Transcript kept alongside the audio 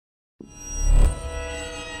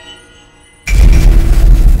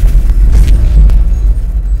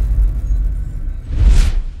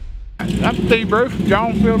Steve Bruce from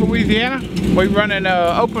Jonesville, Louisiana. We run an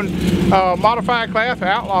open modified class, or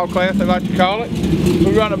outlaw class they like to call it.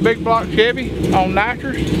 We run a big block Chevy on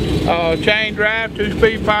nitrous, chain drive,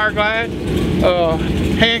 2-speed power glide,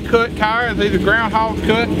 hand cut tires, either GroundHawgs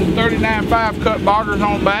cut, 39.5 Cut Boggers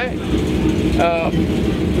on back.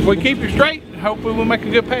 If we keep you straight, hopefully we'll make a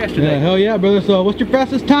good pass today. Yeah, hell yeah, brother. So what's your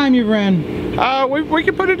fastest time you've ran? We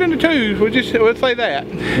can put it in the twos. We'll say that.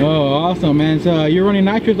 Oh, awesome, man. So you're running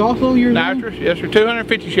nitrous also? Nitrous, yes sir,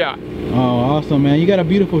 250 shot. Oh, awesome, man. You got a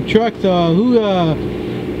beautiful truck. So who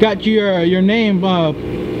got your name,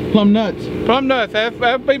 Plum Nuts? Plum Nuts,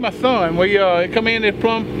 that'd be my son. We come in this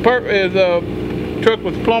truck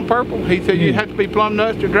with plum purple. He said you have to be Plum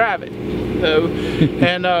Nuts to drive it. So,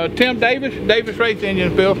 and Tim Davis Race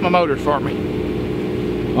Engine built my motors for me.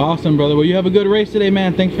 Awesome, brother. Well, you have a good race today,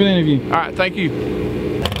 man. Thanks for the interview. All right, thank you.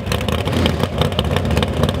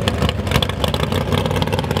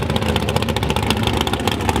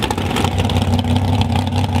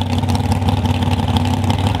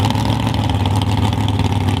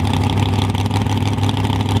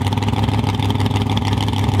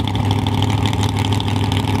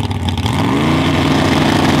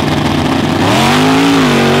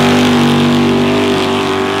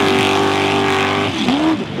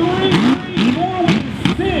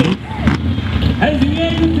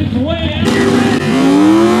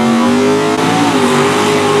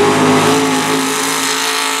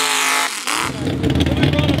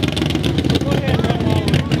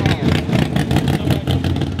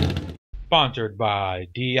 Sponsored by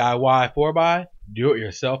DIY 4x,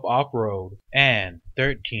 Do-It-Yourself Off-Road, and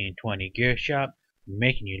 1320 Gear Shop,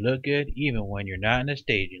 making you look good even when you're not in the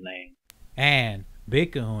staging lane. And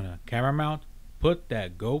Big Kahuna Camera Mount, put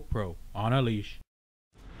that GoPro on a leash.